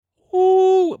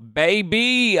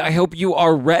baby. I hope you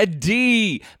are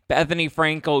ready. Bethany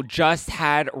Frankel just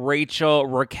had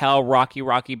Raquel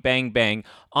Rocky Bang Bang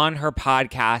on her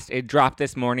podcast. It dropped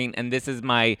this morning, and this is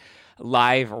my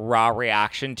live raw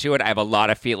reaction to it. I have a lot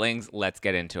of feelings. Let's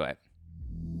get into it.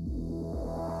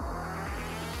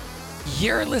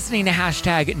 You're listening to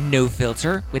hashtag No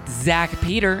Filter with Zach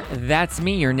Peter. That's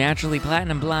me, your naturally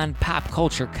platinum blonde pop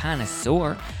culture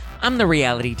connoisseur. I'm the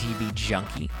reality TV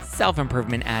junkie,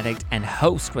 self-improvement addict, and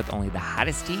host with only the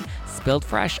hottest tea spilled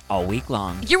fresh all week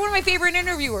long. You're one of my favorite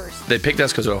interviewers. They picked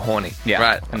us because we're horny. Yeah,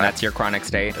 right. And that's your chronic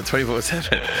state.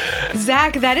 24/7.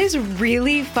 Zach, that is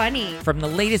really funny. From the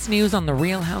latest news on the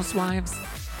Real Housewives,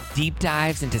 deep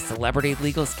dives into celebrity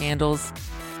legal scandals,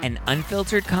 and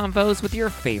unfiltered convos with your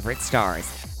favorite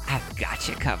stars, I've got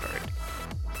you covered.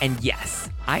 And yes,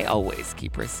 I always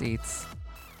keep receipts.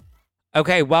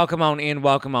 Okay, welcome on in.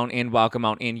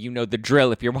 You know the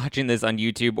drill. If you're watching this on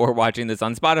YouTube or watching this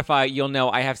on Spotify, you'll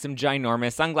know I have some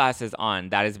ginormous sunglasses on.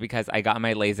 That is because I got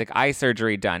my LASIK eye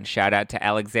surgery done. Shout out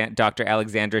to Dr.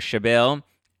 Alexandra Shabil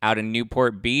out in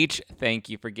Newport Beach. Thank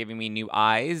you for giving me new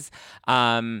eyes.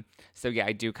 So yeah,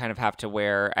 I do kind of have to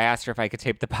wear, I asked her if I could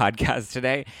tape the podcast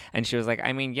today, and she was like,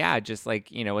 I mean, yeah, just like,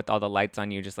 you know, with all the lights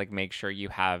on you, just like make sure you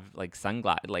have like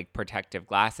protective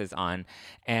glasses on.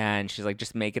 And she's like,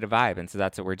 just make it a vibe. And so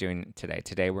that's what we're doing today.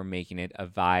 Today we're making it a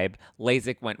vibe.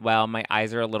 LASIK went well. My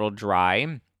eyes are a little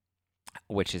dry,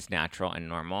 which is natural and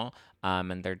normal.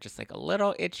 And they're just like a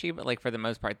little itchy, but like for the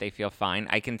most part, they feel fine.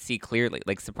 I can see clearly,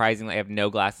 like surprisingly, I have no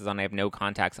glasses on, I have no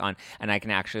contacts on, and I can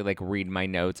actually like read my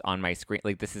notes on my screen.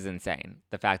 Like this is insane.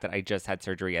 The fact that I just had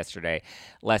surgery yesterday,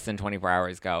 less than 24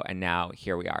 hours ago, and now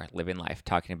here we are living life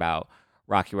talking about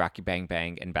Rocky Bang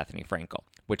Bang and Bethany Frankel,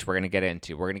 which we're going to get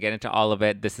into. We're going to get into all of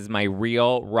it. This is my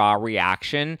real raw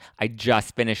reaction. I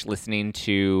just finished listening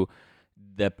to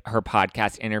her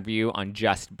podcast interview on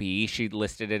Just Be. She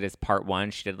listed it as part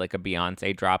 1. She did like a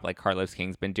Beyonce drop like Carlos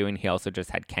King's been doing. He also just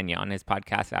had Kenya on his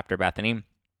podcast after Bethany.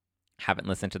 Haven't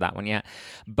listened to that one yet.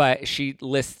 But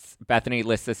Bethany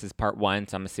lists this as part 1,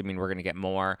 so I'm assuming we're going to get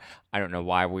more. I don't know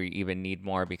why we even need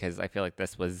more because I feel like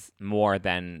this was more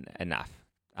than enough.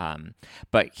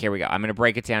 But here we go. I'm going to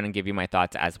break it down and give you my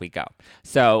thoughts as we go.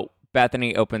 So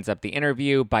Bethany opens up the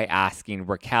interview by asking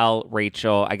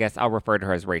Rachel, I guess I'll refer to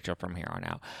her as Rachel from here on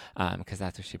out, because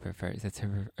that's what she prefers. It's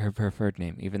her preferred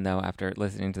name, even though after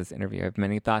listening to this interview, I have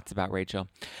many thoughts about Rachel.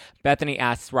 Bethany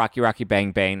asks Rocky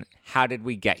Bang Bang, how did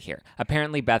we get here?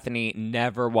 Apparently, Bethany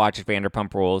never watched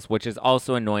Vanderpump Rules, which is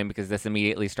also annoying because this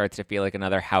immediately starts to feel like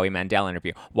another Howie Mandel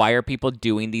interview. Why are people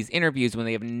doing these interviews when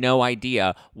they have no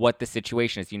idea what the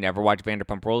situation is? You never watched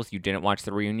Vanderpump Rules. You didn't watch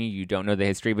the reunion. You don't know the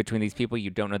history between these people. You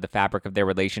don't know the fabric of their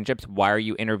relationships. Why are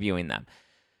you interviewing them?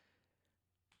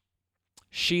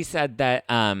 She said that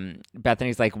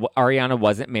Bethany's like, Ariana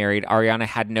wasn't married. Ariana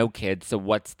had no kids. So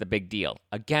what's the big deal?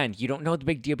 Again, you don't know the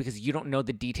big deal because you don't know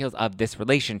the details of this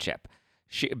relationship.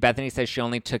 Bethany says she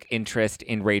only took interest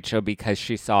in Rachel because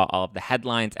she saw all of the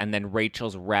headlines, and then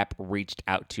Rachel's rep reached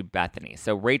out to Bethany.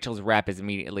 So Rachel's rep is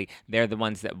immediately, they're the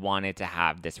ones that wanted to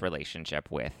have this relationship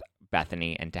with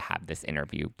Bethany and to have this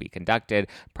interview be conducted,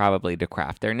 probably to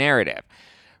craft their narrative.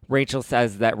 Rachel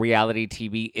says that reality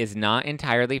TV is not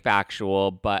entirely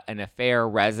factual, but an affair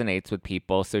resonates with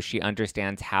people, so she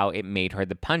understands how it made her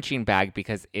the punching bag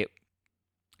because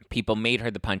people made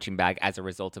her the punching bag as a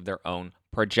result of their own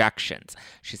projections.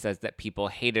 She says that people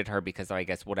hated her because of, I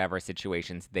guess, whatever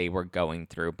situations they were going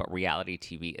through, but reality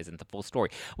TV isn't the full story,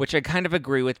 which I kind of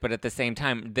agree with, but at the same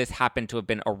time, this happened to have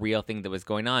been a real thing that was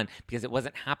going on because it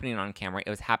wasn't happening on camera. It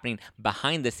was happening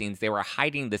behind the scenes. They were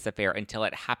hiding this affair until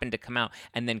it happened to come out,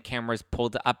 and then cameras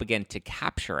pulled it up again to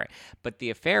capture it. But the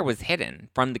affair was hidden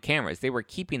from the cameras. They were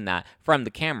keeping that from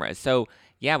the cameras. So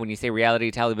yeah, when you say reality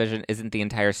television isn't the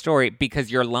entire story,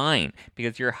 because you're lying,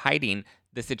 because you're hiding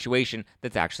the situation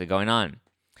that's actually going on.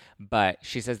 But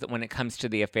she says that when it comes to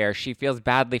the affair, she feels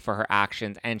badly for her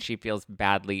actions and she feels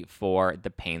badly for the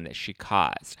pain that she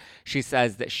caused. She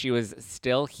says that she was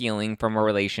still healing from a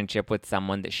relationship with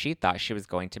someone that she thought she was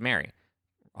going to marry,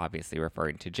 obviously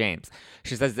referring to James.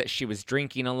 She says that she was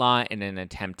drinking a lot in an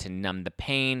attempt to numb the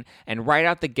pain. And right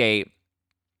out the gate,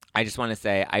 I just want to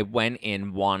say I went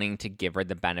in wanting to give her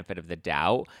the benefit of the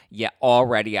doubt, yet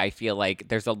already I feel like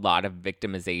there's a lot of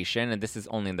victimization, and this is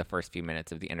only in the first few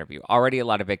minutes of the interview. Already a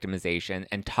lot of victimization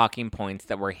and talking points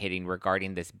that we're hitting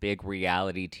regarding this big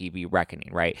reality TV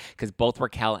reckoning, right? Because both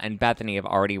Raquel and Bethany have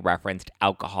already referenced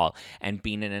alcohol and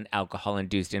being in an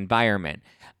alcohol-induced environment.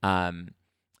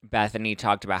 Bethany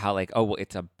talked about how, like, oh, well,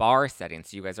 it's a bar setting,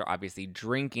 so you guys are obviously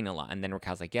drinking a lot. And then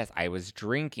Raquel's like, yes, I was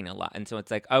drinking a lot. And so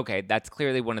it's like, okay, that's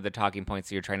clearly one of the talking points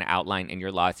that you're trying to outline in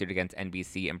your lawsuit against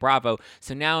NBC and Bravo.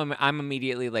 So now I'm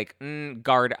immediately like,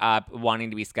 guard up,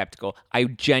 wanting to be skeptical. I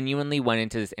genuinely went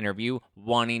into this interview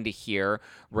wanting to hear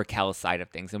Raquel's side of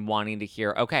things and wanting to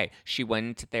hear, okay, she went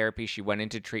into therapy, she went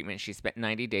into treatment, she spent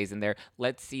 90 days in there.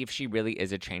 Let's see if she really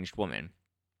is a changed woman.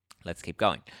 Let's keep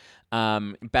going.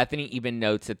 Bethany even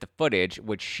notes that the footage,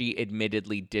 which she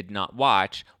admittedly did not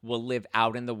watch, will live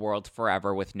out in the world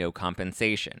forever with no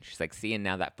compensation. She's like, see, and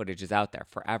now that footage is out there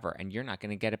forever, and you're not going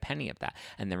to get a penny of that.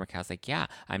 And then Raquel's like, yeah,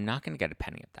 I'm not going to get a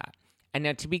penny of that. And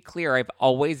now, to be clear, I've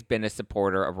always been a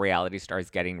supporter of reality stars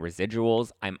getting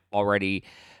residuals. I'm already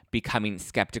becoming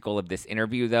skeptical of this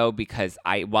interview, though, because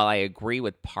while I agree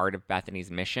with part of Bethany's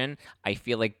mission, I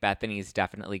feel like Bethany is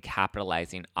definitely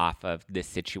capitalizing off of this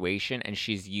situation, and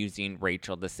she's using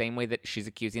Rachel the same way that she's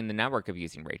accusing the network of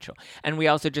using Rachel. And we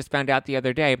also just found out the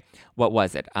other day, what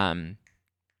was it? That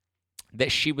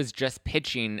she was just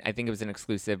pitching, I think it was an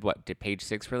exclusive, did Page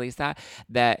Six release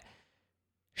that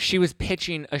she was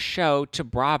pitching a show to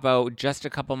Bravo just a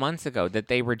couple months ago that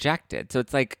they rejected. So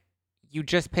it's like, you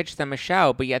just pitched them a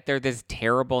show, but yet they're this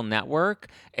terrible network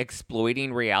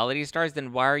exploiting reality stars.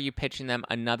 Then why are you pitching them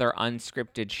another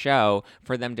unscripted show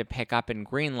for them to pick up and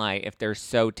greenlight if they're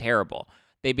so terrible?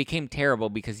 They became terrible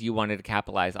because you wanted to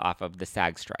capitalize off of the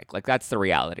SAG strike. Like, that's the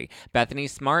reality.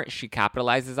 Bethany's smart. She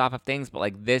capitalizes off of things, but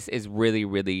like, this is really,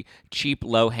 really cheap,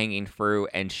 low-hanging fruit.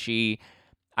 And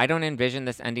I don't envision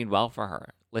this ending well for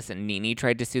her. Listen, Nene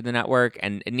tried to sue the network,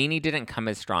 and Nene didn't come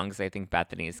as strong as I think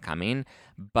Bethany is coming.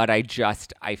 But I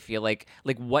feel like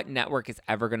what network is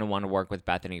ever going to want to work with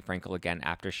Bethany Frankel again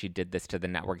after she did this to the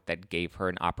network that gave her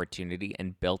an opportunity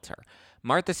and built her?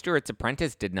 Martha Stewart's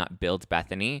Apprentice did not build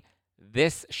Bethany.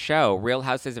 This show, Real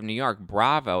Houses of New York,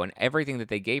 Bravo, and everything that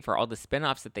they gave her, all the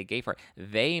spinoffs that they gave her,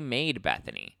 they made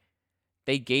Bethany.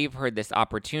 They gave her this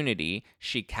opportunity.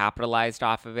 She capitalized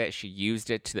off of it. She used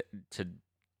it to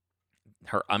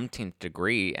her umpteenth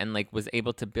degree and like was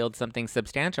able to build something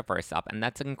substantial for herself. And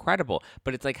that's incredible.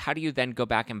 But it's like, how do you then go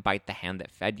back and bite the hand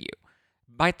that fed you?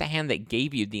 Bite the hand that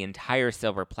gave you the entire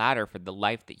silver platter for the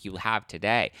life that you have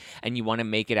today. And you want to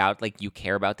make it out like you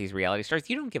care about these reality stars.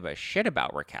 You don't give a shit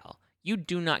about Raquel. You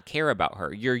do not care about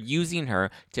her. You're using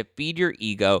her to feed your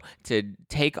ego, to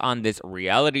take on this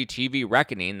reality TV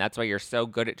reckoning. That's why you're so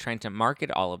good at trying to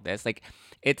market all of this. Like,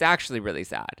 it's actually really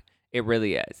sad. It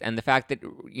really is. And the fact that,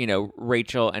 you know,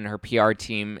 Rachel and her PR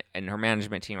team and her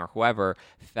management team or whoever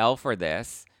fell for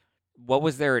this,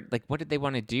 what did they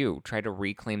want to do? Try to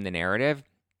reclaim the narrative?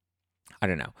 I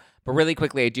don't know. But really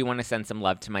quickly, I do want to send some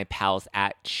love to my pals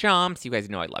at Chomps. You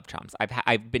guys know I love Chomps.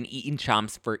 I've been eating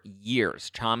Chomps for years.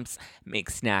 Chomps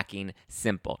make snacking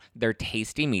simple. They're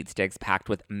tasty meat sticks packed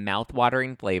with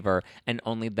mouth-watering flavor and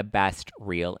only the best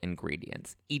real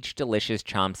ingredients. Each delicious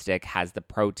Chomp stick has the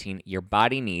protein your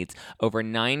body needs, over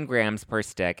 9 grams per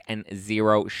stick, and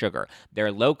 0 sugar.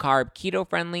 They're low-carb,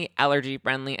 keto-friendly,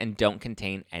 allergy-friendly, and don't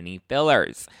contain any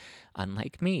fillers.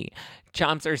 Unlike me,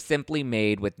 Chomps are simply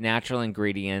made with natural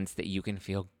ingredients that you can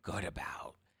feel good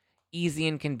about. Easy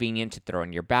and convenient to throw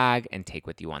in your bag and take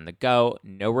with you on the go.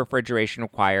 No refrigeration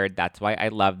required. That's why I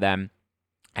love them.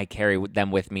 I carry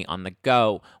them with me on the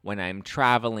go when I'm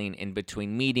traveling, in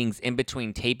between meetings, in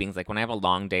between tapings. Like when I have a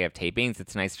long day of tapings,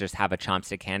 it's nice to just have a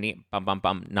Chomstick candy, bum, bum,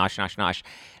 bum, nosh, nosh, nosh,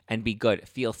 and be good.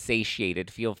 Feel satiated,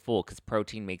 feel full, because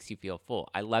protein makes you feel full.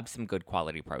 I love some good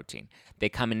quality protein. They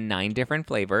come in 9 different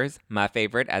flavors. My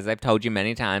favorite, as I've told you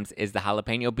many times, is the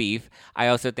jalapeno beef. I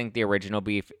also think the original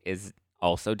beef is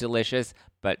also delicious,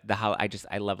 but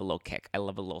I love a little kick. I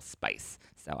love a little spice.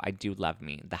 So I do love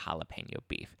me the jalapeno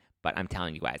beef. But I'm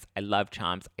telling you guys, I love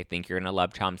Chomps. I think you're going to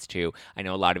love Chomps too. I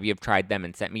know a lot of you have tried them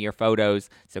and sent me your photos,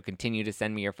 so continue to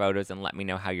send me your photos and let me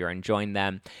know how you're enjoying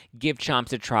them. Give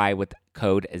Chomps a try with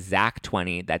code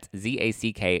ZACK20, that's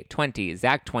ZACK 20,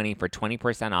 ZACK20 for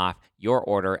 20% off your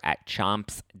order at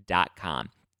chomps.com.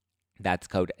 That's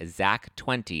code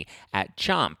ZACK20 at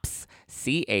Chomps,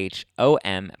 CHOMPS,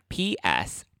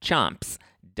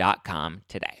 chomps.com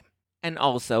today. And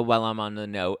also, while I'm on the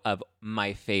note of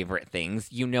my favorite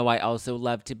things, you know I also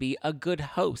love to be a good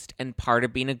host. And part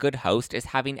of being a good host is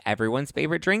having everyone's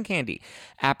favorite drink handy.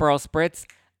 Aperol Spritz,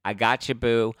 I got you,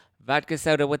 boo. Vodka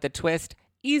soda with a twist,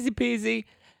 easy peasy.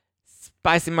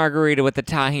 Spicy margarita with a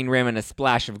tahini rim and a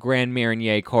splash of Grand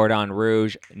Marnier Cordon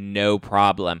Rouge, no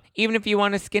problem. Even if you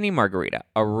want a skinny margarita,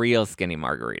 a real skinny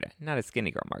margarita, not a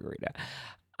skinny girl margarita.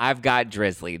 I've got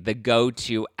Drizzly, the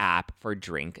go-to app for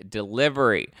drink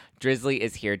delivery. Drizzly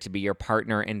is here to be your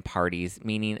partner in parties,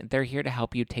 meaning they're here to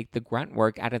help you take the grunt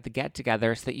work out of the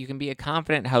get-together so that you can be a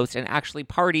confident host and actually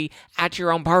party at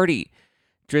your own party.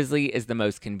 Drizzly is the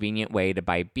most convenient way to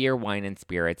buy beer, wine, and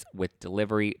spirits with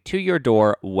delivery to your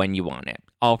door when you want it,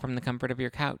 all from the comfort of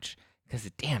your couch. Because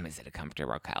damn, is it a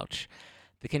comfortable couch.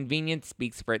 The convenience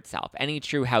speaks for itself. Any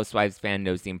true Housewives fan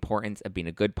knows the importance of being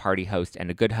a good party host, and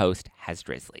a good host has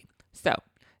Drizzly. So,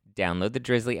 download the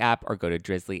Drizzly app or go to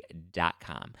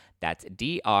drizzly.com. That's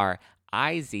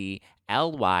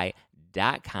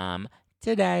DRIZLY.com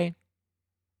today.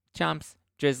 Chumps,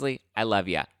 Drizzly, I love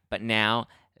ya. But now,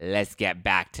 let's get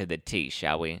back to the tea,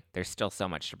 shall we? There's still so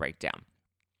much to break down.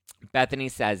 Bethany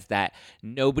says that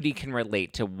nobody can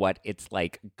relate to what it's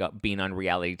like being on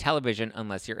reality television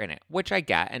unless you're in it, which I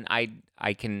get, and I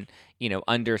can,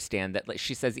 understand that. Like,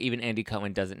 she says even Andy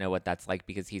Cohen doesn't know what that's like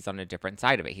because he's on a different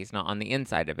side of it. He's not on the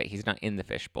inside of it. He's not in the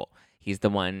fishbowl. He's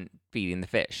the one feeding the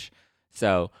fish.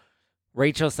 So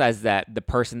Rachel says that the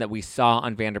person that we saw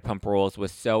on Vanderpump Rules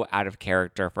was so out of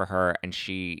character for her, and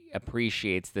she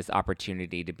appreciates this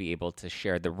opportunity to be able to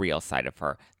share the real side of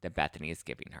her that Bethany is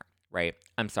giving her. Right?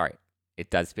 I'm sorry. It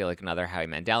does feel like another Howie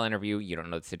Mandel interview. You don't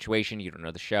know the situation. You don't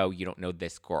know the show. You don't know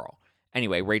this girl.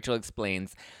 Anyway, Rachel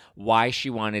explains why she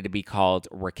wanted to be called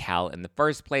Raquel in the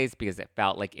first place, because it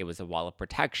felt like it was a wall of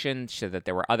protection, so that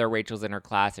there were other Rachels in her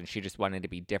class, and she just wanted to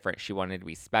be different. She wanted to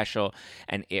be special,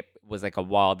 and it was like a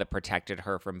wall that protected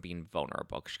her from being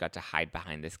vulnerable. She got to hide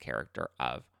behind this character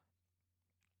of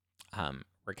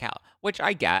Raquel, which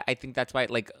I get. I think that's why,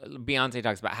 like, Beyonce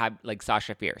talks about like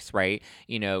Sasha Fierce, right?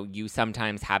 You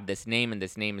sometimes have this name, and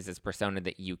this name is this persona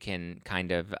that you can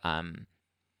kind of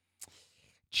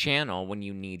channel when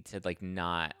you need to, like,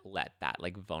 not let that,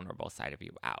 like, vulnerable side of you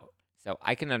out. So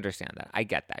I can understand that. I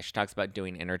get that. She talks about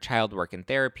doing inner child work in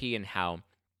therapy and how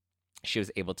she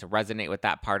was able to resonate with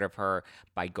that part of her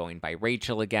by going by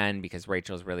Rachel again, because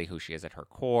Rachel is really who she is at her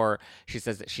core. She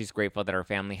says that she's grateful that her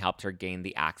family helped her gain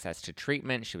the access to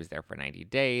treatment. She was there for 90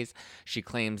 days. She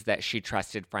claims that she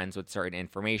trusted friends with certain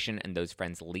information, and those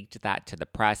friends leaked that to the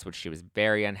press, which she was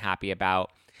very unhappy about.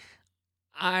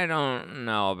 I don't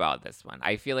know about this one.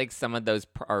 I feel like some of those,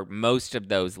 or most of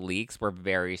those leaks were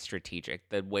very strategic.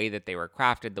 The way that they were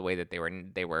crafted, the way that they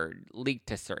were leaked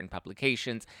to certain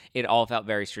publications, it all felt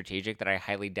very strategic, that I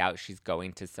highly doubt she's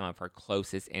going to some of her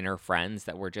closest inner friends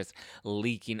that were just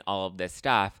leaking all of this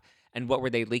stuff. And what were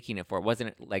they leaking it for? It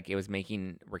wasn't like it was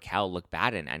making Raquel look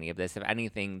bad in any of this. If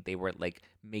anything, they were like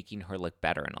making her look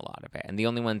better in a lot of it. And the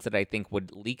only ones that I think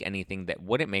would leak anything that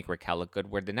wouldn't make Raquel look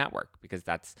good were the network, because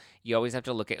you always have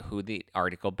to look at who the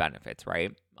article benefits,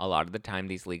 right? A lot of the time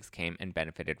these leaks came and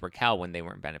benefited Raquel when they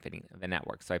weren't benefiting the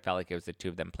network. So I felt like it was the two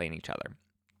of them playing each other.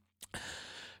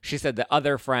 She said that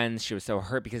other friends, she was so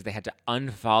hurt because they had to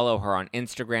unfollow her on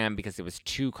Instagram because it was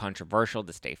too controversial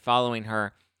to stay following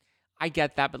her. I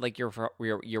get that, but like your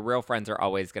real friends are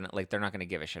always gonna, like, they're not gonna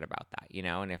give a shit about that,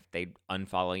 And if they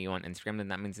unfollow you on Instagram, then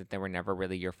that means that they were never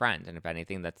really your friend. And if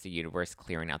anything, that's the universe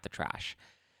clearing out the trash.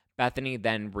 Bethany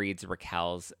then reads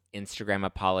Raquel's Instagram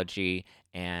apology,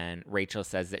 and Rachel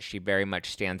says that she very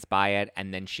much stands by it,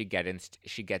 and then she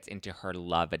gets into her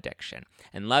love addiction.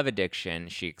 And love addiction,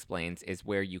 she explains, is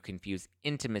where you confuse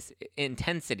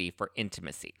intensity for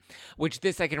intimacy, which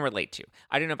this I can relate to.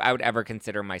 I don't know if I would ever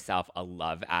consider myself a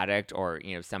love addict or,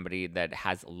 somebody that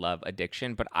has love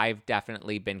addiction, but I've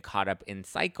definitely been caught up in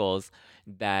cycles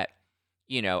that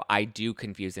I do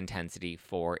confuse intensity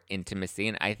for intimacy,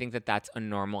 and I think that that's a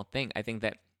normal thing. I think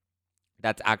that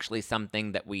that's actually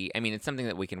something that it's something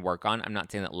that we can work on. I'm not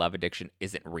saying that love addiction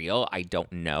isn't real. I don't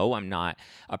know. I'm not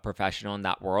a professional in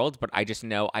that world, but I just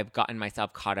know I've gotten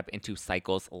myself caught up into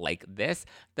cycles like this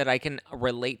that I can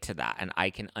relate to that, and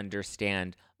I can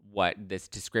understand what this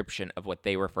description of what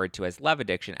they referred to as love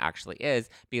addiction actually is,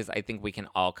 because I think we can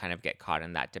all kind of get caught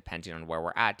in that depending on where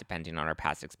we're at, depending on our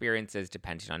past experiences,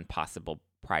 depending on possible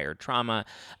prior trauma.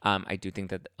 I do think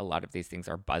that a lot of these things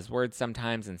are buzzwords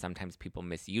sometimes, and sometimes people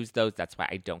misuse those. That's why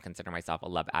I don't consider myself a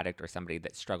love addict or somebody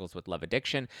that struggles with love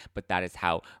addiction, but that is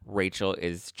how Rachel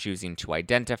is choosing to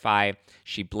identify.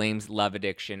 She blames love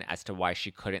addiction as to why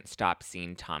she couldn't stop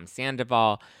seeing Tom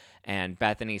Sandoval. And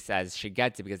Bethany says she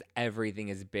gets it because everything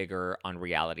is bigger on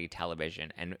reality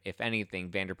television. And if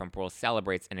anything, Vanderpump Rules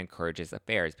celebrates and encourages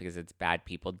affairs because it's bad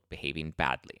people behaving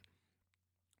badly.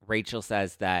 Rachel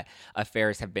says that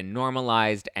affairs have been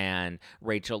normalized, and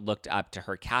Rachel looked up to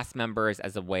her cast members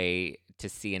as a way to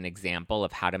see an example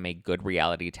of how to make good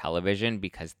reality television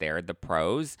because they're the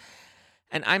pros.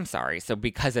 And I'm sorry. So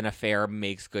because an affair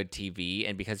makes good TV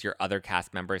and because your other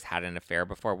cast members had an affair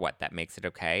before, that makes it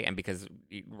okay? And because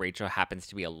Rachel happens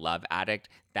to be a love addict,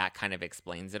 that kind of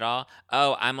explains it all.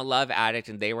 Oh, I'm a love addict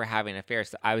and they were having an affair,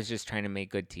 so I was just trying to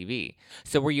make good TV.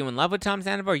 So were you in love with Tom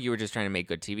Sandoval or you were just trying to make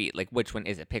good TV? Like, which one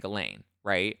is it? Pick a lane,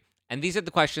 right? And these are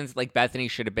the questions like Bethany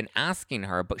should have been asking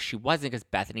her, but she wasn't because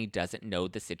Bethany doesn't know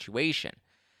the situation.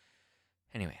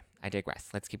 Anyway, I digress.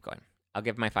 Let's keep going. I'll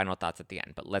give my final thoughts at the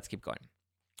end, but let's keep going.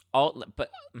 But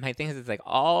my thing is, it's like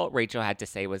all Rachel had to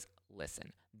say was,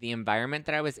 listen, the environment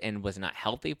that I was in was not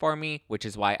healthy for me, which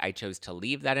is why I chose to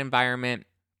leave that environment.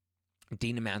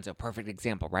 Dina Manzo, perfect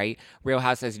example, right? Real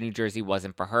Housewives of New Jersey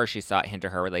wasn't for her. She saw it hinder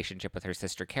her relationship with her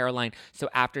sister Caroline. So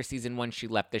after season 1, she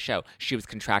left the show. She was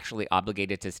contractually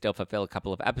obligated to still fulfill a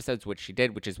couple of episodes, which she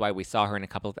did, which is why we saw her in a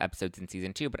couple of episodes in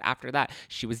season 2. But after that,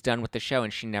 she was done with the show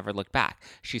and she never looked back.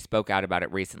 She spoke out about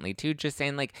it recently too, just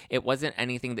saying like it wasn't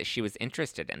anything that she was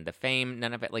interested in. The fame,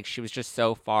 none of it. Like she was just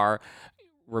so far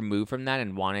removed from that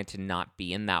and wanted to not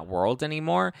be in that world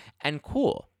anymore. And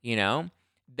cool, you know?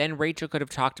 Then Rachel could have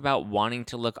talked about wanting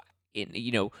to look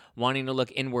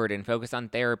inward and focus on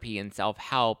therapy and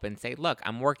self-help and say, look,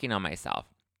 I'm working on myself.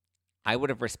 I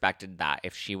would have respected that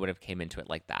if she would have came into it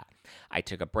like that. I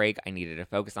took a break. I needed to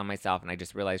focus on myself, and I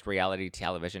just realized reality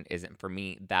television isn't for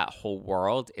me. That whole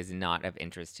world is not of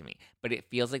interest to me. But it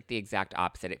feels like the exact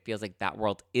opposite. It feels like that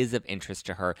world is of interest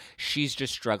to her. She's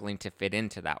just struggling to fit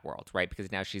into that world, right?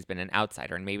 Because now she's been an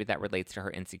outsider, and maybe that relates to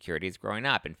her insecurities growing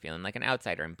up and feeling like an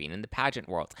outsider and being in the pageant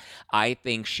world. I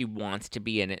think she wants to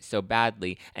be in it so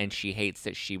badly, and she hates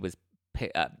that she was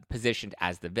positioned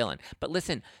as the villain. But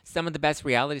listen, some of the best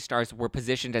reality stars were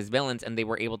positioned as villains and they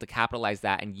were able to capitalize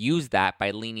that and use that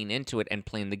by leaning into it and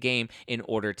playing the game in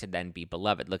order to then be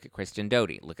beloved. Look at Kristen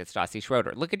Doute, look at Stassi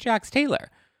Schroeder, look at Jax Taylor.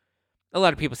 A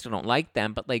lot of people still don't like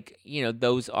them, but like, you know,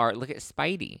 those are, look at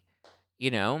Spidey,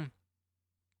 you know.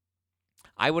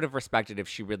 I would have respected if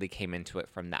she really came into it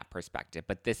from that perspective.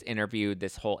 But this interview,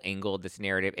 this whole angle, this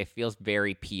narrative, it feels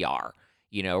very PR.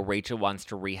 You know, Rachel wants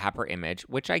to rehab her image,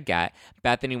 which I get.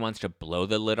 Bethany wants to blow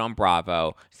the lid on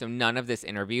Bravo. So none of this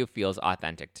interview feels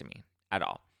authentic to me at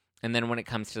all. And then when it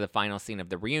comes to the final scene of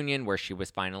the reunion, where she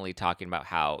was finally talking about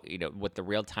how, you know, what the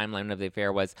real timeline of the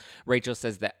affair was, Rachel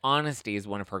says that honesty is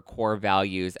one of her core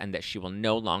values and that she will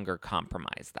no longer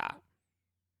compromise that.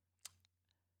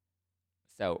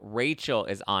 So Rachel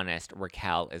is honest.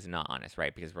 Raquel is not honest,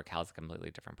 right? Because Raquel's a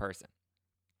completely different person.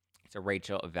 So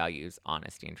Rachel values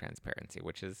honesty and transparency,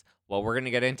 which is what we're going to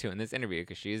get into in this interview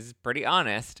because she's pretty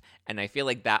honest. And I feel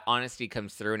like that honesty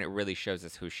comes through and it really shows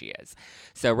us who she is.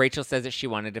 So Rachel says that she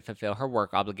wanted to fulfill her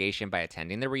work obligation by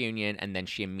attending the reunion. And then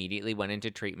she immediately went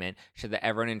into treatment. She said that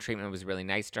everyone in treatment was really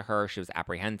nice to her. She was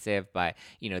apprehensive, but,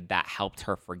 you know, that helped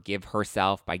her forgive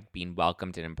herself by being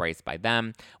welcomed and embraced by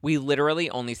them. We literally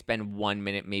only spend 1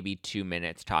 minute, maybe 2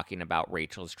 minutes talking about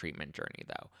Rachel's treatment journey,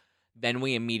 though. Then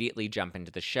we immediately jump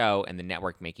into the show and the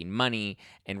network making money.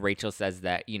 And Rachel says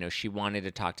that, you know, she wanted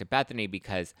to talk to Bethany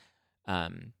because,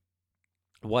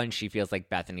 one, she feels like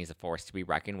Bethany's a force to be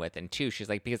reckoned with. And two, she's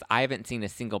like, because I haven't seen a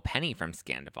single penny from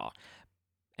Sandoval.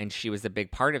 And she was a big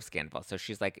part of Sandoval. So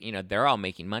she's like, you know, they're all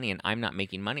making money and I'm not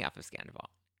making money off of Sandoval.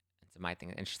 So my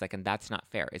thing, and she's like, and that's not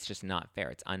fair. It's just not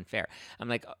fair. It's unfair. I'm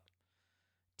like,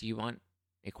 do you want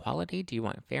equality? Do you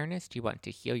want fairness? Do you want to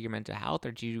heal your mental health?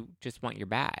 Or do you just want your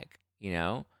bag? You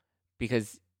know,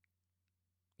 because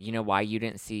you know why you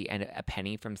didn't see a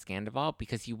penny from Sandoval?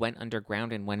 Because you went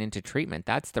underground and went into treatment.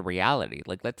 That's the reality.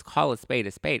 Like, let's call a spade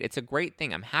a spade. It's a great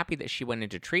thing. I'm happy that she went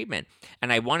into treatment.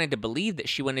 And I wanted to believe that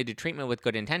she went into treatment with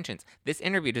good intentions. This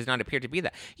interview does not appear to be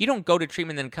that. You don't go to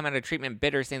treatment and then come out of treatment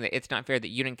bitter saying that it's not fair that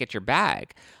you didn't get your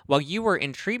bag. While you were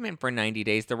in treatment for 90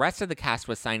 days, the rest of the cast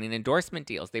was signing endorsement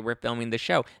deals. They were filming the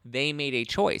show. They made a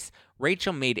choice.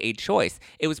 Rachel made a choice.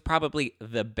 It was probably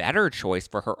the better choice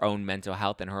for her own mental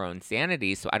health and her own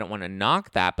sanity, so I don't want to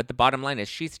knock that, but the bottom line is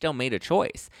she still made a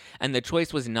choice. And the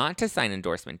choice was not to sign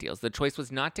endorsement deals. The choice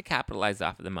was not to capitalize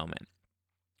off of the moment.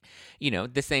 You know,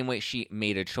 the same way she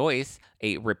made a choice,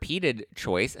 a repeated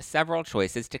choice, several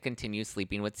choices to continue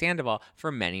sleeping with Sandoval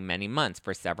for many, many months,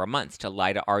 for several months, to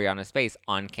lie to Ariana's face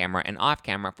on camera and off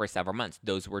camera for several months.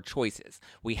 Those were choices.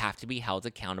 We have to be held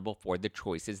accountable for the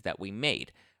choices that we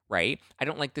made. Right? I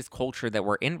don't like this culture that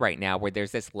we're in right now where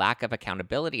there's this lack of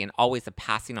accountability and always a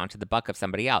passing on to the buck of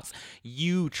somebody else.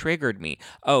 You triggered me.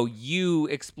 Oh, you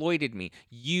exploited me.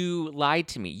 You lied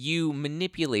to me. You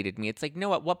manipulated me. It's like,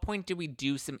 no, at what point do we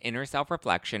do some inner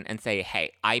self-reflection and say,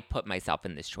 hey, I put myself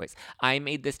in this choice. I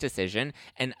made this decision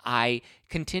and I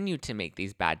continue to make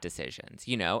these bad decisions,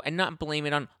 and not blame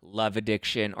it on love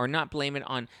addiction or not blame it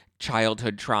on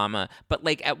childhood trauma. But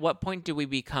like, at what point do we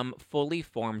become fully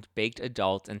formed, baked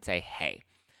adults and say, hey,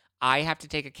 I have to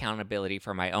take accountability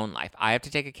for my own life. I have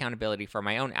to take accountability for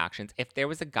my own actions. If there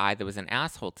was a guy that was an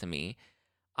asshole to me,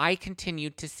 I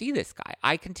continued to see this guy.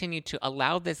 I continued to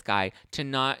allow this guy to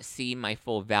not see my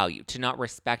full value, to not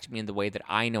respect me in the way that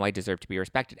I know I deserve to be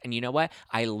respected. And you know what?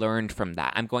 I learned from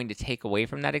that. I'm going to take away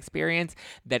from that experience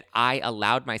that I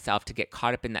allowed myself to get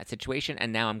caught up in that situation.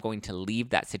 And now I'm going to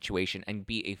leave that situation and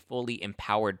be a fully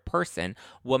empowered person,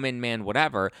 woman, man,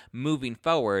 whatever, moving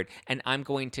forward. And I'm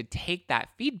going to take that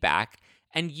feedback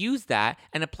and use that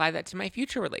and apply that to my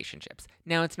future relationships.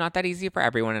 Now, it's not that easy for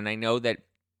everyone. And I know that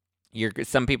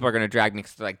some people are going to drag me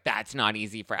because they're like, that's not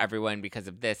easy for everyone because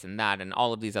of this and that and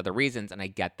all of these other reasons. And I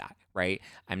get that, right?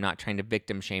 I'm not trying to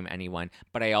victim shame anyone,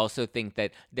 but I also think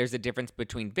that there's a difference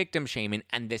between victim shaming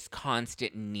and this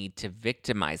constant need to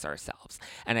victimize ourselves.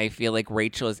 And I feel like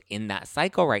Rachel is in that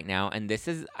cycle right now. And this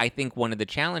is, I think, one of the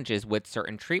challenges with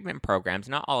certain treatment programs,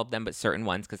 not all of them, but certain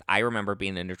ones, because I remember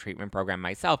being in a treatment program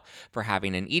myself for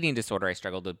having an eating disorder. I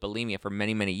struggled with bulimia for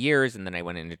many, many years. And then I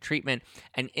went into treatment.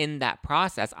 And in that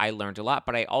process, I learned a lot,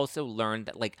 but I also learned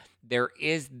that like there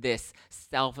is this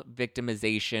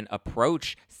self-victimization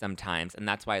approach sometimes, and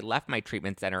that's why I left my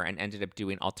treatment center and ended up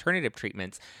doing alternative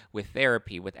treatments with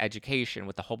therapy, with education,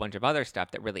 with a whole bunch of other stuff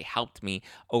that really helped me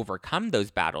overcome those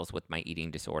battles with my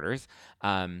eating disorders.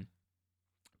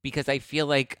 Because I feel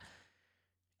like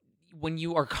when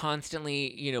you are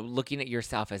constantly, looking at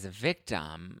yourself as a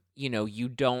victim, you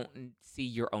don't see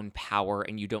your own power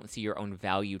and you don't see your own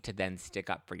value to then stick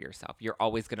up for yourself. You're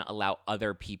always going to allow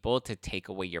other people to take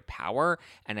away your power.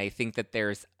 And I think that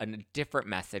there's a different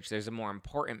message. There's a more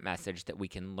important message that we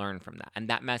can learn from that. And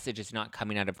that message is not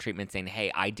coming out of treatment saying,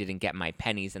 hey, I didn't get my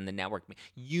pennies in the network.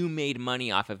 You made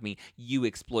money off of me. You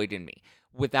exploited me.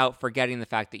 Without forgetting the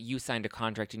fact that you signed a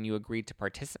contract and you agreed to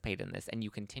participate in this and you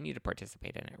continue to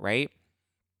participate in it, right?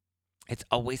 It's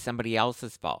always somebody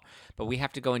else's fault. But we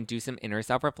have to go and do some inner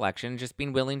self-reflection, just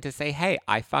being willing to say, hey,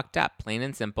 I fucked up. Plain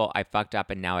and simple, I fucked up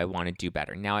and now I want to do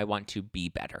better. Now I want to be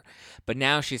better. But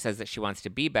now she says that she wants to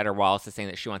be better while also saying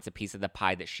that she wants a piece of the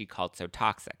pie that she called so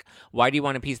toxic. Why do you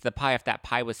want a piece of the pie if that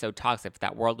pie was so toxic, if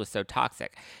that world was so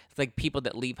toxic? It's like people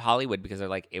that leave Hollywood because they're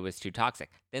like, it was too toxic.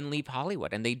 Then leave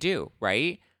Hollywood. And they do,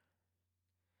 right?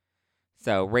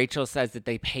 So Rachel says that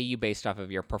they pay you based off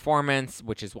of your performance,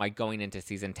 which is why going into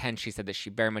season 10, she said that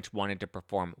she very much wanted to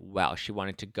perform well. She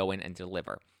wanted to go in and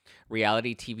deliver.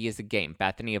 Reality TV is a game.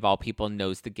 Bethany, of all people,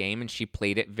 knows the game, and she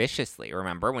played it viciously.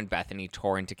 Remember when Bethany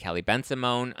tore into Kelly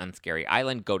Ben-Simone on Scary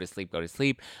Island, go to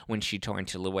sleep, when she tore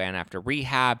into Luann after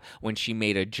rehab, when she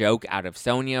made a joke out of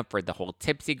Sonia for the whole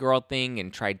tipsy girl thing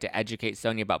and tried to educate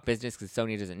Sonia about business because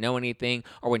Sonia doesn't know anything,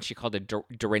 or when she called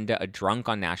Dorinda a drunk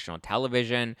on national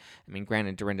television. I mean,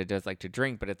 granted, Dorinda does like to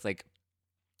drink, but it's like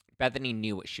Bethany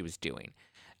knew what she was doing.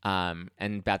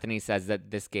 And Bethany says that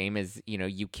this game is,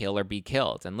 you kill or be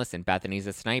killed. And listen, Bethany's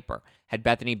a sniper. Had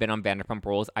Bethany been on Vanderpump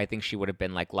Rules, I think she would have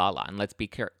been like Lala. And let's be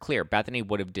clear, Bethany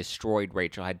would have destroyed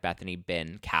Rachel had Bethany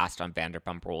been cast on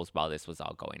Vanderpump Rules while this was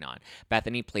all going on.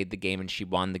 Bethany played the game and she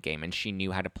won the game and she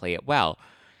knew how to play it well.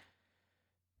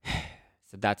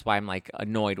 So that's why I'm like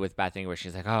annoyed with Bethany where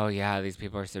she's like, oh yeah, these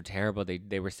people are so terrible.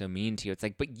 They were so mean to you. It's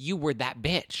like, but you were that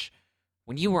bitch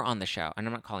when you were on the show. And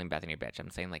I'm not calling Bethany a bitch. I'm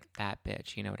saying like that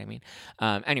bitch. You know what I mean?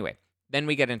 Anyway, then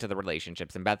we get into the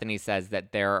relationships. And Bethany says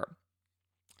that they're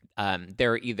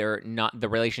either not, the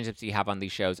relationships you have on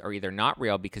these shows are either not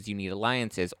real because you need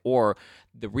alliances, or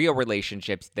the real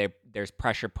relationships, there's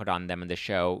pressure put on them and the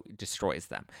show destroys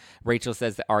them. Rachel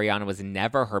says that Ariana was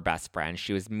never her best friend.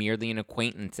 She was merely an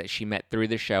acquaintance that she met through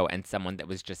the show and someone that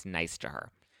was just nice to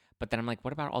her. But then I'm like,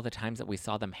 what about all the times that we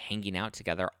saw them hanging out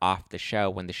together off the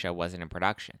show when the show wasn't in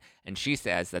production? And she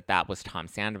says that that was Tom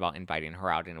Sandoval inviting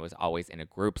her out and it was always in a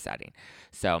group setting.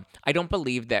 So I don't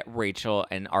believe that Rachel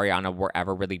and Ariana were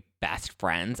ever really best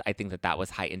friends. I think that that was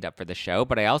heightened up for the show,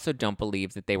 but I also don't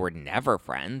believe that they were never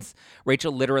friends.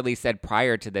 Rachel literally said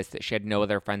prior to this that she had no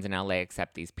other friends in LA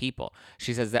except these people.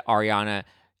 She says that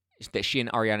she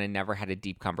and Ariana never had a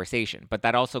deep conversation. But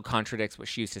that also contradicts what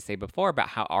she used to say before about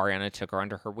how Ariana took her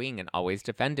under her wing and always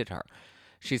defended her.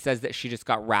 She says that she just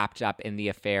got wrapped up in the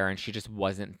affair and she just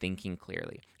wasn't thinking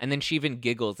clearly. And then she even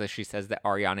giggles as she says that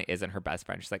Ariana isn't her best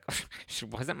friend. She's like, she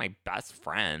wasn't my best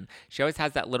friend. She always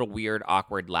has that little weird,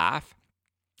 awkward laugh.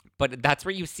 But that's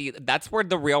where you see, that's where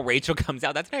the real Rachel comes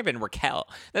out. That's not even Raquel.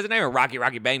 That's not even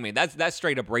Rocky Bang Me. That's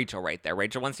straight up Rachel right there.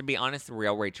 Rachel wants to be honest. The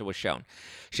real Rachel was shown.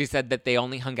 She said that they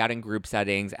only hung out in group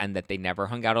settings and that they never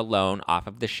hung out alone off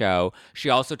of the show.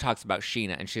 She also talks about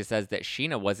Sheena, and she says that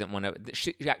Sheena wasn't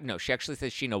she actually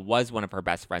says Sheena was one of her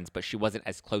best friends, but she wasn't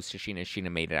as close to Sheena as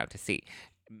Sheena made it out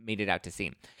to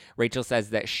seem. Rachel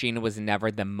says that Sheena was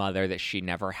never the mother that she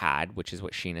never had, which is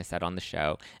what Sheena said on the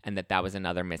show, and that was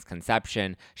another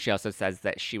misconception. She also says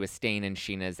that she was staying in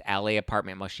Sheena's LA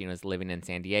apartment while Sheena was living in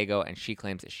San Diego, and she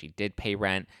claims that she did pay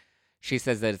rent. She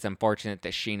says that it's unfortunate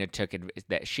that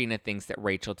Sheena thinks that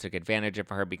Rachel took advantage of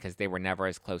her because they were never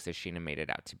as close as Sheena made it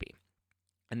out to be.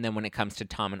 And then when it comes to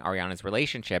Tom and Ariana's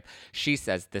relationship, she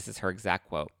says, this is her exact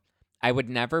quote, "I would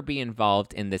never be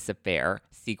involved in this affair,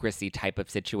 secrecy type of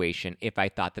situation if I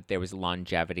thought that there was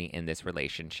longevity in this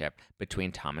relationship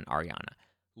between Tom and Ariana."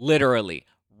 Literally,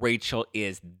 Rachel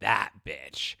is that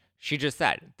bitch. She just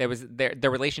said the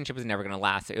relationship was never going to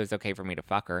last. So it was okay for me to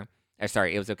fuck her.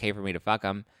 It was okay for me to fuck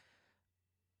him.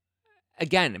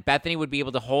 Again, Bethany would be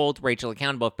able to hold Rachel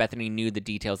accountable if Bethany knew the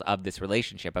details of this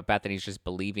relationship, but Bethany's just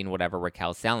believing whatever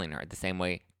Raquel's selling her, the same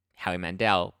way Howie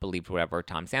Mandel believed whatever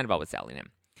Tom Sandoval was selling him.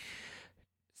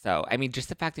 So, I mean, just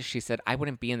the fact that she said, I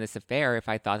wouldn't be in this affair if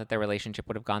I thought that their relationship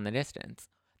would have gone the distance.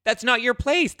 That's not your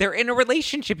place. They're in a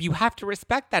relationship. You have to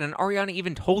respect that. And Ariana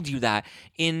even told you that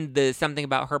in the something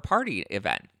about her party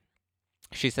event.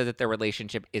 She says that their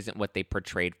relationship isn't what they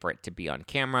portrayed for it to be on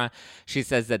camera. She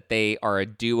says that they are a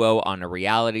duo on a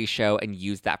reality show and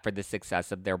use that for the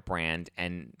success of their brand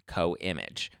and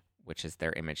co-image, which is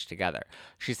their image together.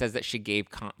 She says that she gave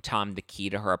Tom the key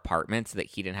to her apartment so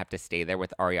that he didn't have to stay there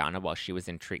with Ariana while she was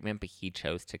in treatment, but he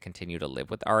chose to continue to live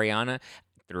with Ariana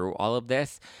through all of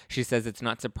this. She says it's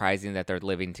not surprising that they're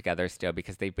living together still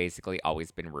because they've basically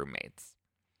always been roommates.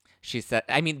 She said,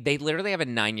 I mean, they literally have a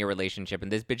 9-year relationship,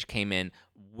 and this bitch came in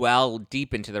well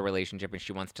deep into the relationship, and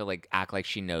she wants to act like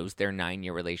she knows their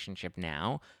 9-year relationship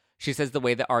now. She says the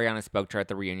way that Ariana spoke to her at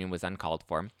the reunion was uncalled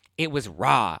for. It was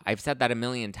raw. I've said that a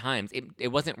million times.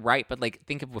 It wasn't right, but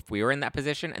think of if we were in that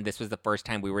position and this was the first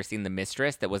time we were seeing the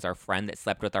mistress that was our friend that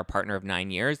slept with our partner of 9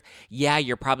 years. Yeah,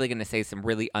 you're probably going to say some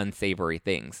really unsavory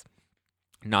things.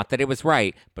 Not that it was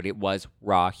right, but it was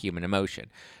raw human emotion.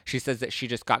 She says that she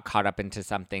just got caught up into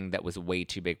something that was way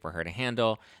too big for her to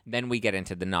handle. Then we get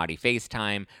into the naughty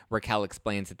FaceTime. Raquel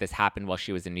explains that this happened while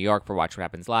she was in New York for Watch What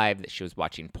Happens Live, that she was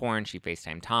watching porn. She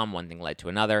FaceTimed Tom. One thing led to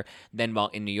another. Then while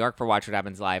in New York for Watch What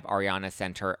Happens Live,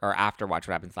 after Watch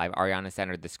What Happens Live, Ariana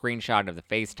sent her the screenshot of the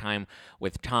FaceTime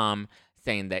with Tom,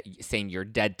 saying you're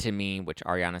dead to me, which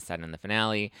Ariana said in the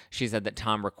finale. She said that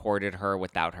Tom recorded her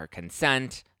without her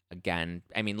consent. Again,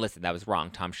 I mean, listen, that was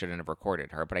wrong. Tom shouldn't have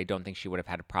recorded her, but I don't think she would have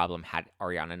had a problem had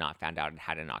Ariana not found out and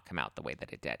had it not come out the way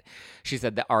that it did. She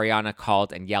said that Ariana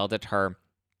called and yelled at her.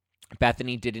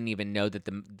 Bethany didn't even know that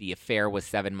the affair was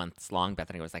 7 months long.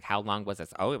 Bethany was like, how long was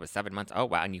this? Oh, it was 7 months. Oh,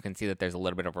 wow. And you can see that there's a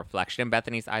little bit of reflection in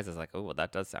Bethany's eyes. I was like, oh, well,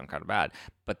 that does sound kind of bad.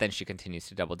 But then she continues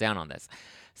to double down on this.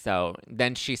 So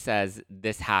then she says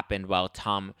this happened while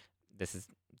Tom, this is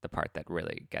the part that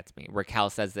really gets me. Raquel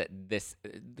says that the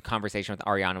conversation with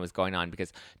Ariana was going on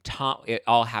because it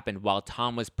all happened while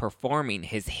Tom was performing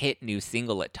his hit new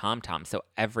single at Tom Tom, so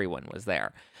everyone was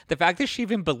there. The fact that she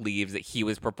even believes that he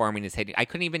was performing his hit, I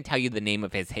couldn't even tell you the name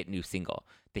of his hit new single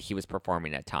that he was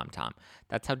performing at Tom Tom.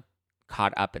 That's how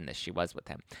caught up in this she was with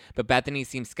him. But Bethany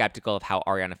seems skeptical of how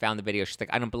Ariana found the video. She's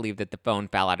like, I don't believe that the phone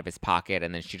fell out of his pocket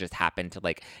and then she just happened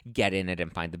to get in it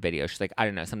and find the video. She's like, I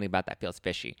don't know, something about that feels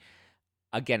fishy.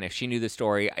 Again, if she knew the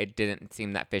story, it didn't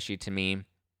seem that fishy to me.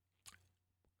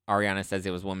 Ariana says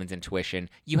it was woman's intuition.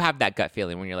 You have that gut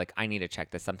feeling when you're like, I need to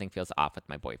check this. Something feels off with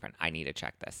my boyfriend. I need to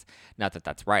check this. Not that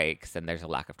that's right, because then there's a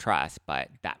lack of trust, but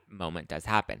that moment does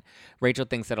happen. Rachel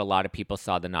thinks that a lot of people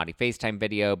saw the naughty FaceTime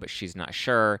video, but she's not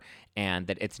sure, and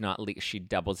that it's not she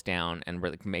doubles down and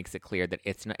really makes it clear that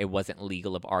it wasn't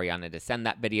legal of Ariana to send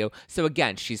that video. So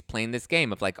again, she's playing this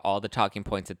game of all the talking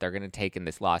points that they're going to take in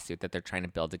this lawsuit that they're trying to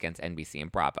build against NBC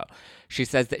and Bravo. She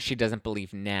says that she doesn't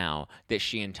believe now that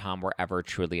she and Tom were ever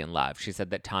truly in love. She said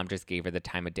that Tom just gave her the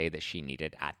time of day that she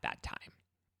needed at that time.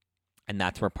 And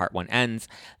that's where part 1 ends.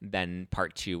 Then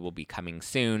part 2 will be coming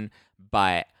soon.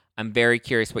 But I'm very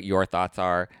curious what your thoughts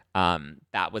are.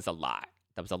 That was a lot.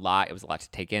 That was a lot. It was a lot to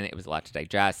take in. It was a lot to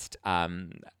digest.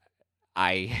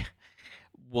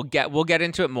 We'll get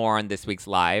into it more on this week's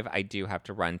live. I do have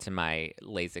to run to my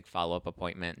LASIK follow-up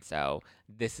appointment. So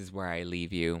this is where I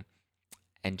leave you.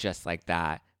 And just like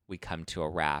that, we come to a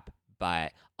wrap.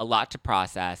 But a lot to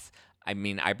process. I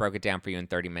mean, I broke it down for you in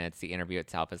 30 minutes. The interview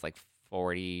itself is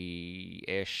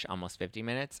 40-ish, almost 50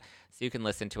 minutes. So you can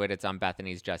listen to it. It's on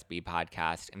Bethany's Just Be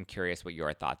podcast. I'm curious what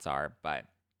your thoughts are. But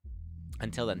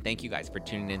until then, thank you guys for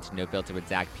tuning in to No Filter with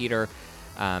Zach Peter.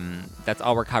 That's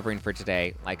all we're covering for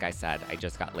today. Like I said, I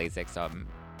just got LASIK, so I'm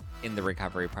in the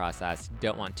recovery process.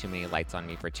 Don't want too many lights on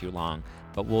me for too long.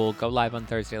 But we'll go live on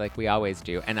Thursday like we always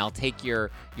do. And I'll take your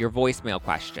voicemail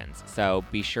questions. So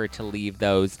be sure to leave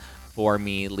those for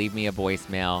me. Leave me a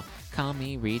voicemail. Call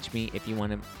me, reach me if you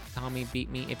want to call me, beat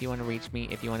me if you want to reach me,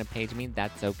 if you want to page me,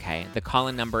 that's okay. The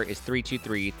call-in number is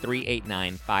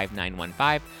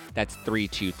 323-389-5915. That's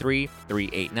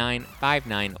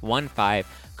 323-389-5915.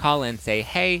 Call in, say,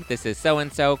 hey, this is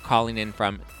so-and-so calling in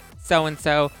from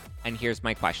so-and-so, and here's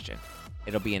my question.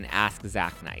 It'll be an Ask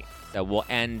Zach night. So we'll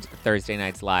end Thursday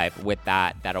nights live with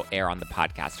that. That'll air on the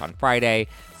podcast on Friday.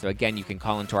 So again, you can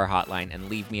call into our hotline and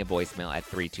leave me a voicemail at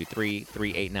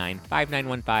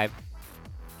 323-389-5915.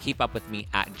 Keep up with me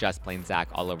at Just Plain Zach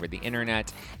all over the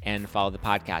internet, and follow the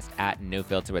podcast at No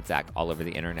Filter with Zach all over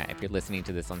the internet. If you're listening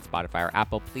to this on Spotify or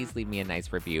Apple, please leave me a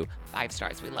nice review. 5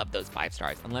 stars. We love those 5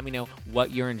 stars. And let me know what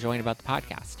you're enjoying about the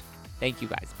podcast. Thank you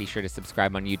guys. Be sure to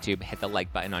subscribe on YouTube, hit the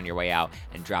like button on your way out,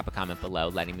 and drop a comment below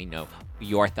letting me know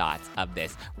your thoughts of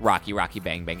this Rocky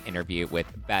Bang Bang interview with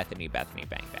Bethany Bang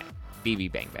Bang.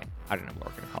 BB Bang Bang. I don't know what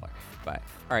we're going to call her. But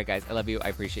all right, guys, I love you. I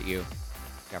appreciate you.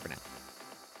 Ciao for now.